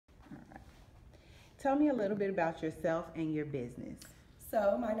Tell me a little bit about yourself and your business.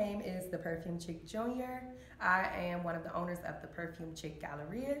 So, my name is the Perfume Chick Jr. I am one of the owners of the Perfume Chick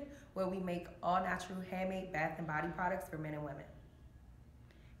Galleria, where we make all natural handmade bath and body products for men and women.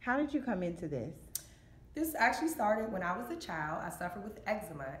 How did you come into this? This actually started when I was a child. I suffered with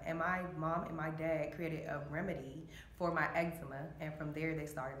eczema, and my mom and my dad created a remedy for my eczema, and from there they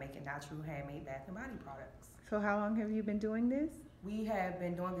started making natural handmade bath and body products. So how long have you been doing this? We have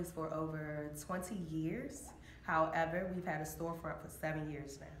been doing this for over 20 years. However, we've had a storefront for 7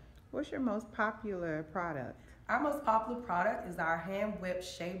 years now. What's your most popular product? Our most popular product is our hand whipped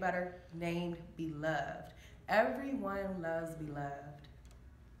shea butter named Beloved. Everyone loves Beloved.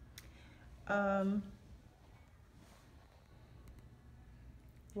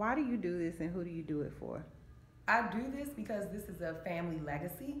 Why do you do this and who do you do it for? I do this because this is a family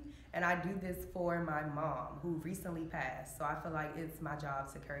legacy, and I do this for my mom who recently passed. So I feel like it's my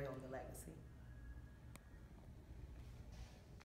job to carry on the legacy.